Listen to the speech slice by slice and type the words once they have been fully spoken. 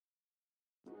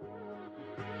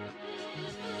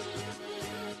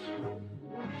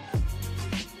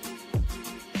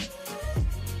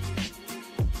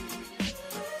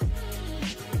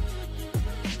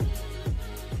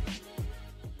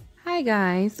Hi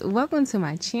guys, welcome to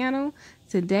my channel.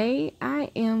 Today I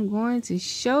am going to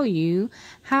show you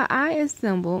how I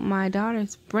assembled my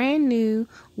daughter's brand new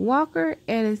Walker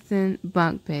Edison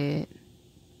bunk bed.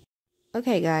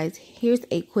 Okay guys, here's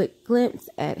a quick glimpse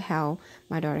at how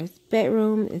my daughter's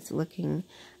bedroom is looking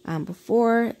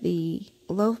before the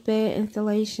loft bed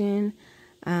installation.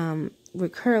 We're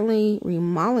currently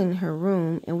remodeling her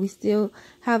room and we still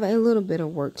have a little bit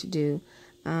of work to do.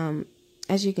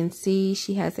 As you can see,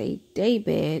 she has a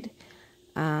daybed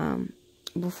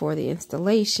before the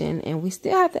installation, and we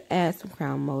still have to add some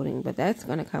crown molding, but that's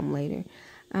going to come later.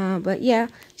 But yeah,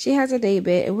 she has a daybed,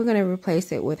 and we're going to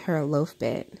replace it with her loft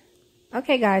bed.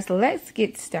 Okay guys, let's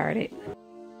get started.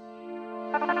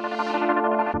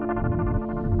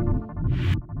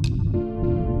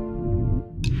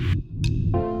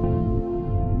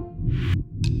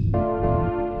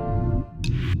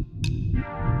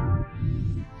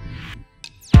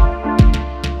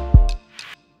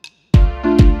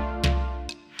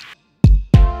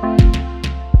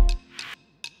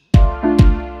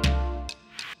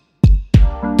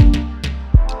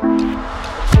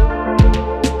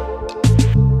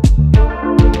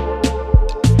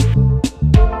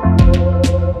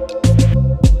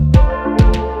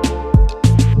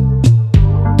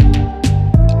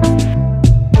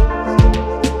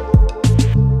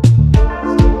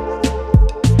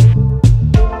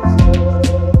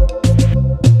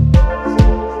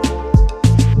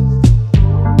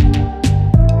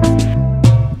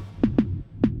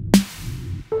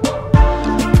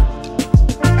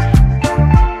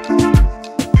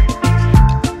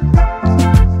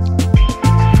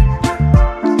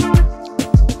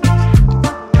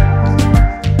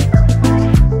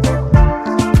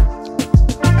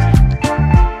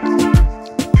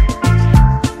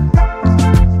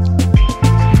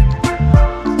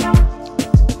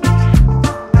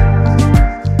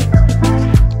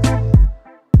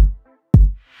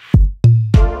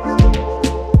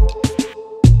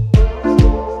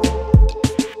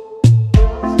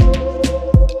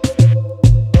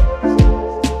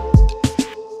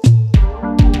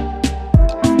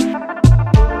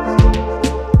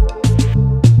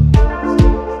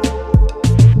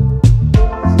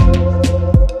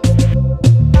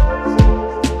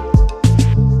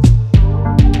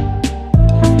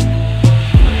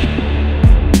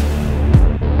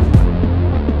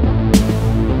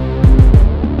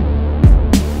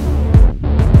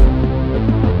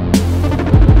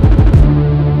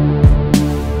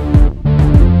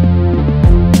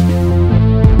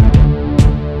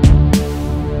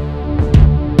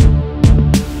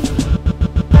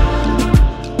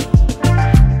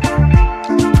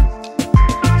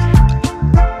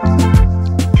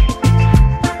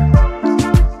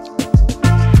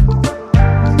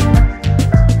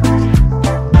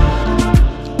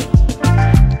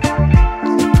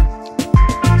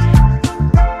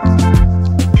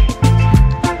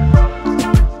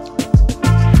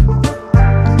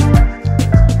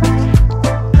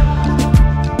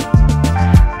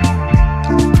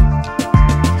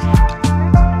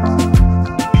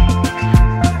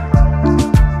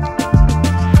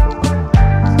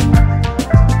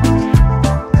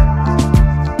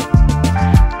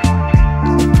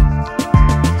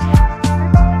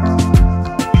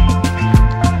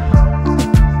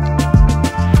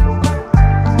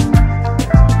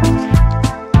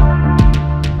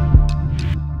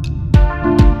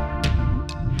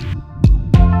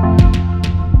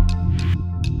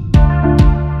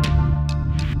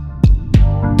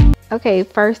 Okay,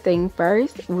 first thing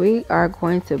first, we are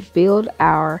going to build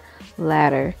our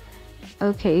ladder.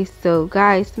 Okay, so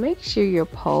guys, make sure your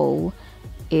pole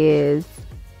is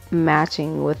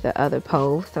matching with the other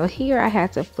pole. So here I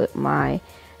had to flip my,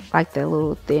 like the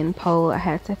little thin pole, I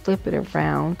had to flip it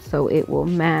around so it will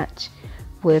match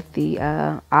with the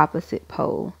opposite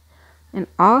pole. And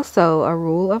also a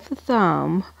rule of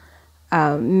thumb,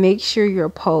 make sure your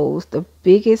poles, the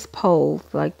biggest pole,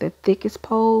 like the thickest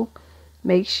pole,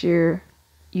 make sure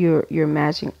you're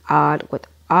matching odd with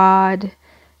odd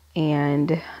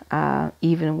and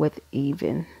even with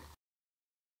even.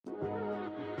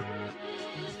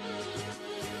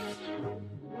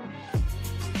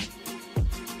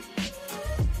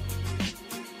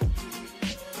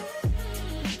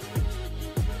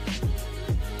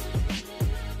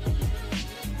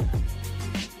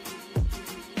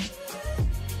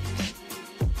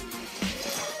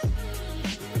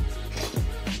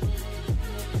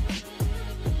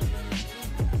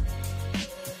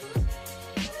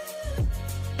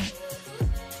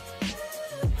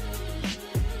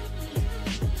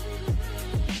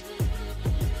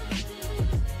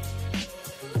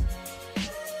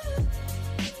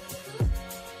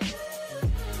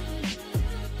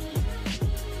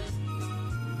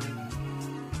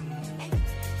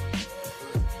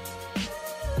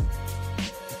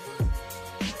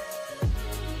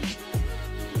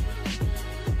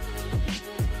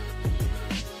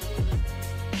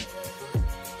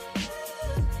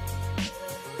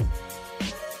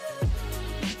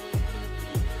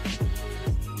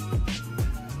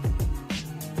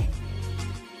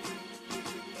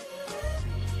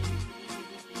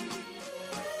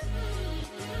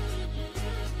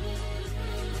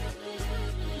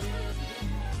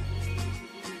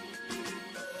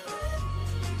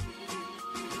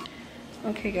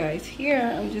 Okay guys, here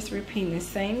I'm just repeating the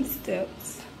same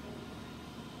steps.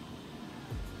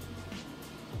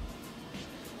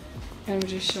 And I'm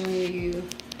just showing you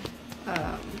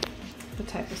the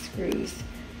type of screws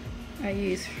I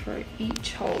use for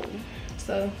each hole.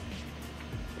 So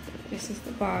this is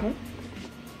the bottom.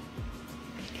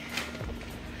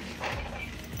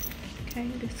 Okay,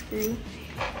 the screw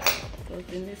goes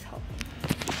in this hole.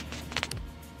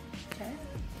 Okay.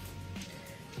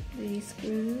 These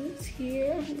screws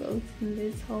here goes in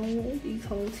this hole, these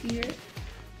holes here.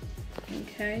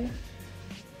 Okay.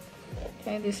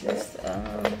 Okay, this is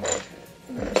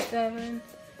number 7.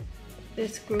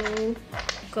 This screw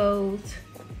goes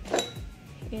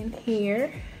in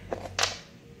here,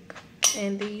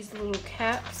 and these little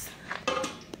caps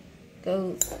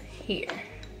goes here.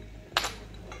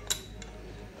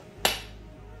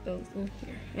 Goes in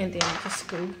here, and then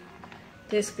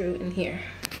this screw in here.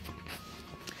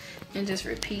 And just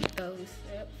repeat those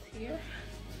steps here.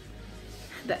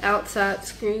 The outside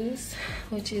screws,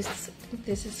 which is,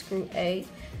 this is screw 8,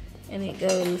 and it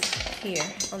goes here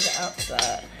on the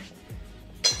outside.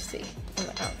 See, on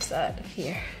the outside of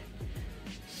here.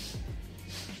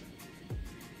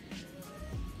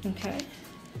 Okay.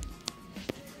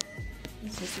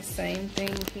 This is the same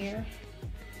thing here.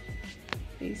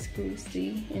 These screws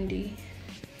C and D.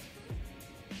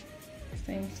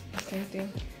 Same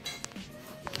thing.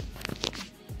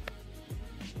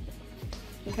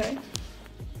 Okay.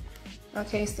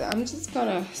 Okay, so I'm just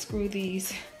gonna screw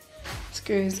these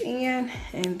screws in,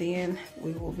 and then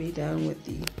we will be done with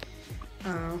the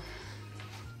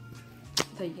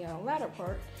ladder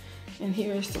part. And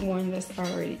here's the one that's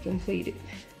already completed.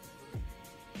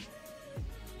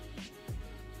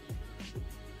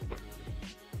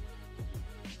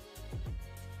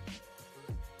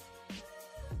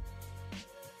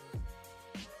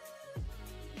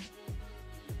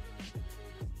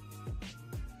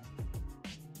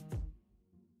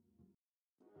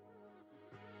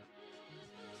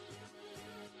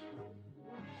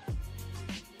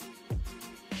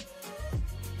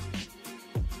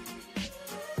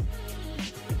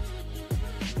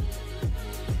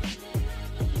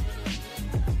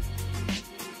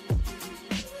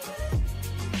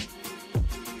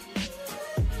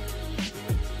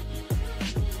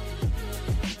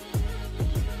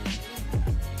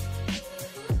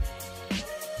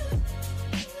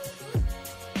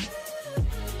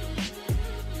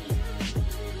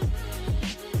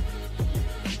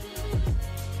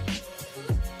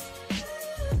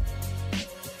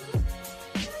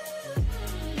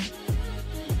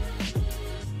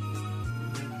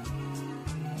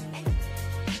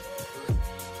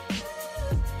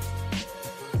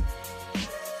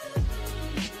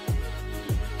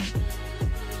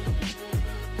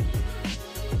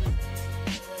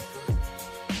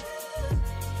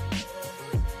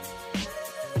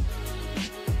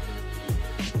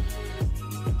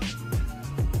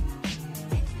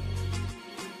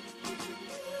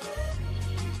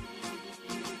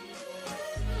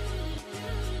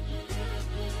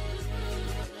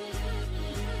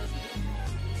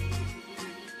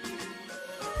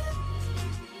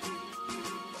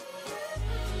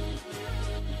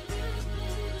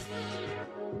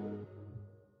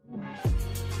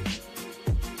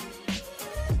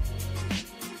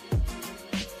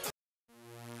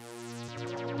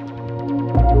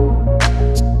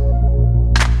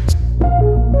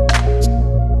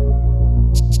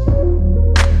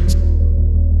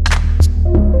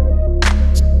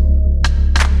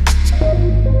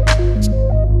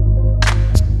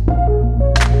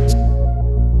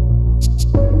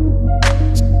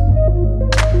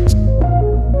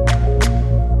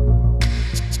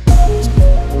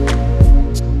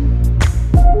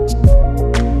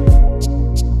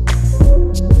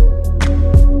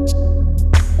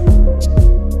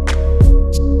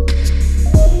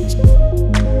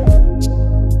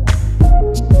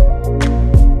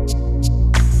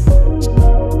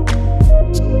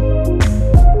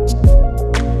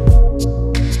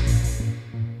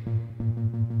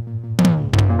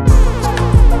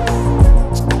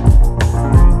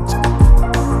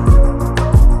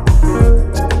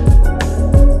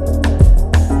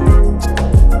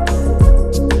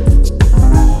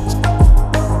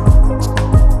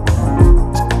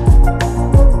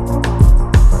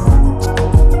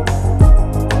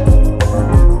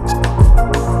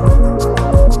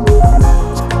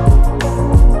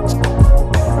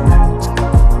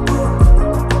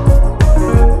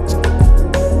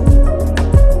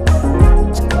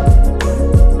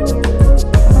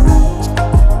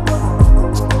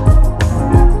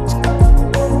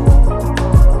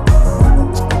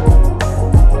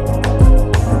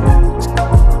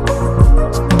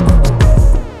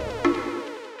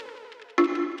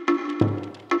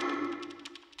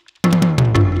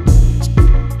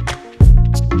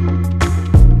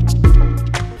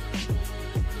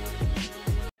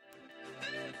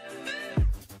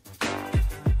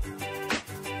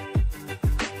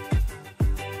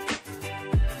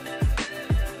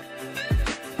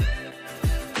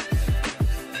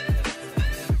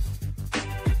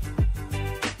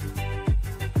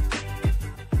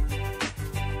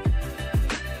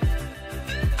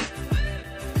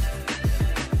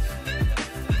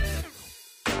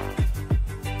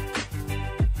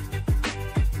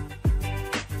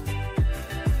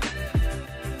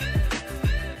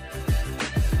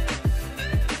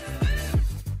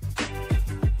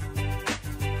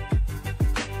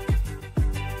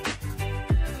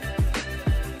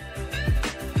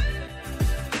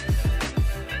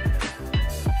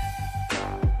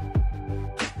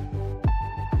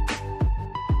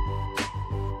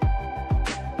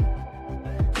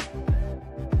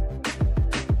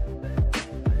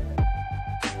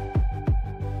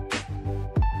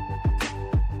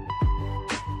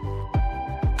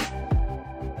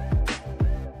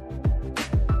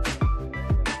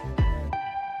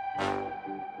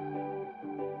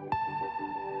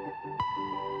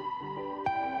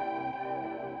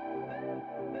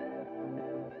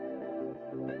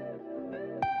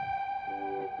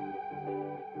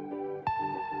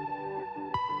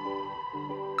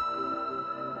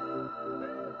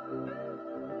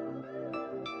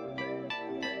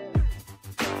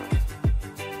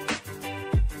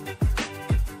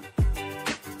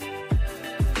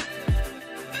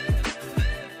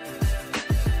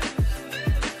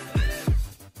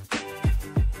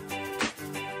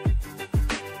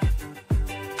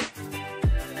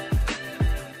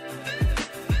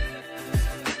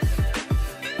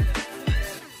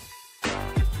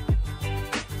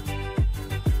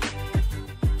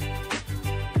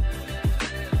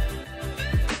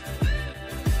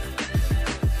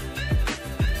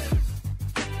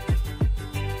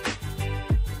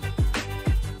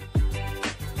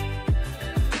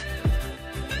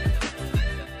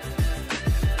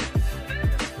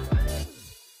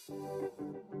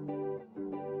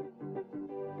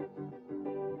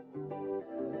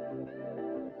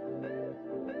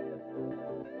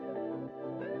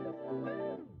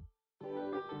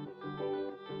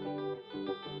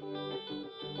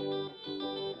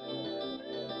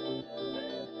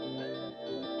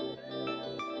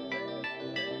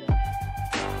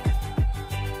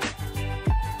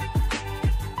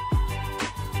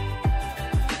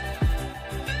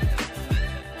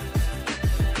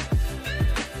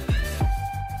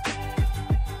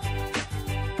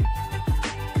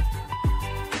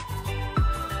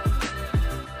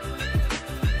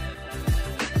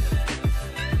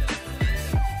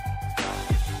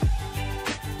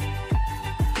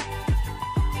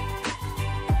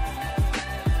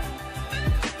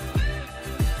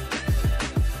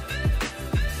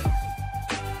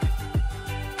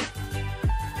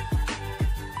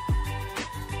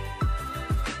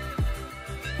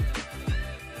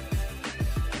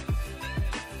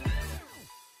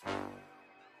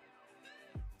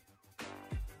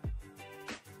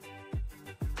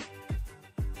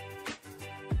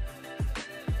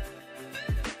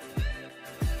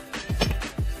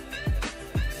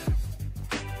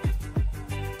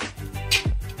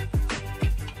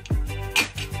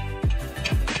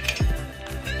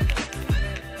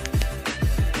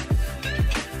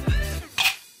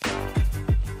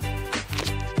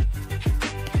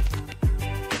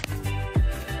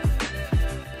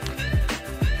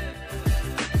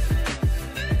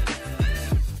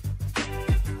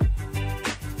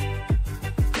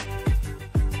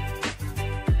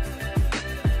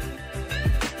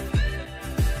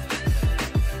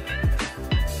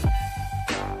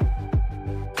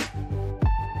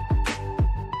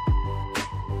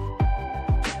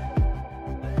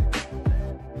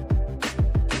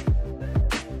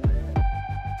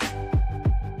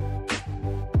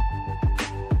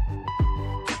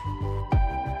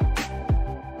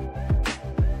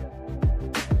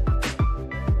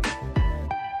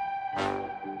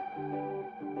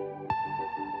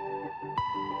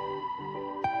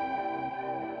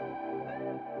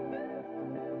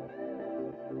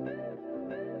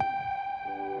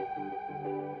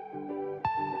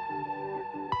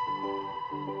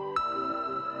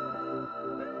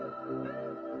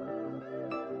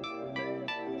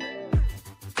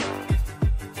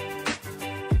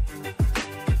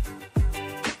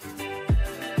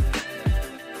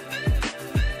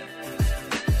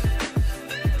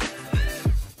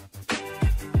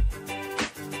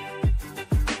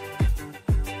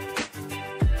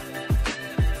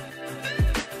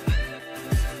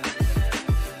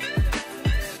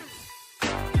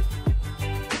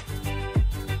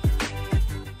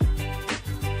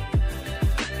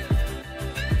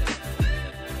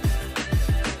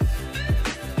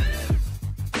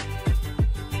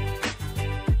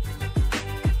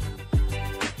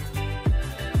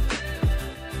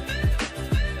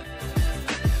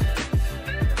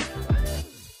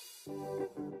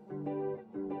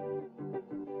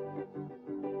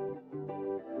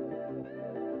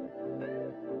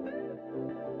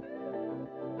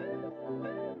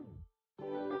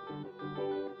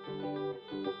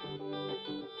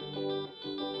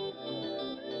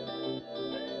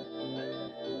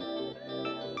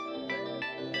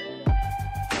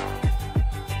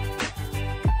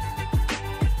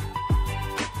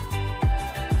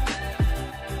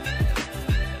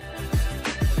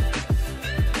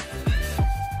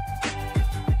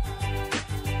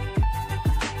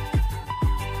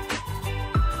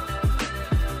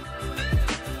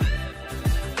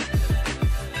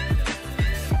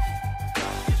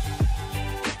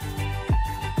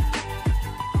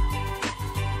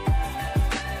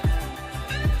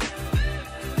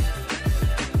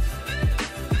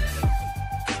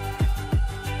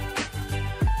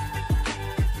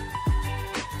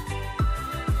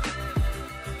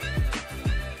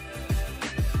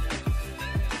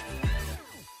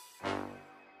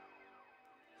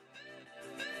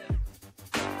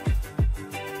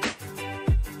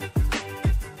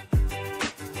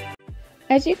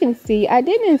 As you can see, I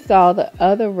didn't install the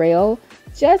other rail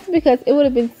just because it would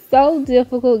have been so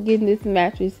difficult getting this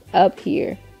mattress up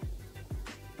here.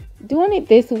 Doing it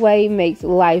this way makes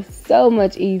life so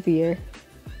much easier.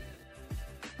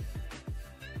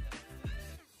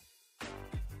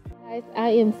 Guys, I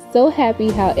am so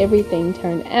happy how everything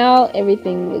turned out.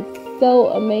 Everything looks so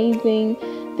amazing.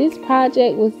 This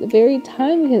project was very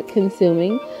time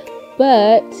consuming,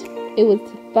 but it was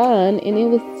fun and it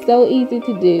was so easy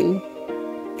to do.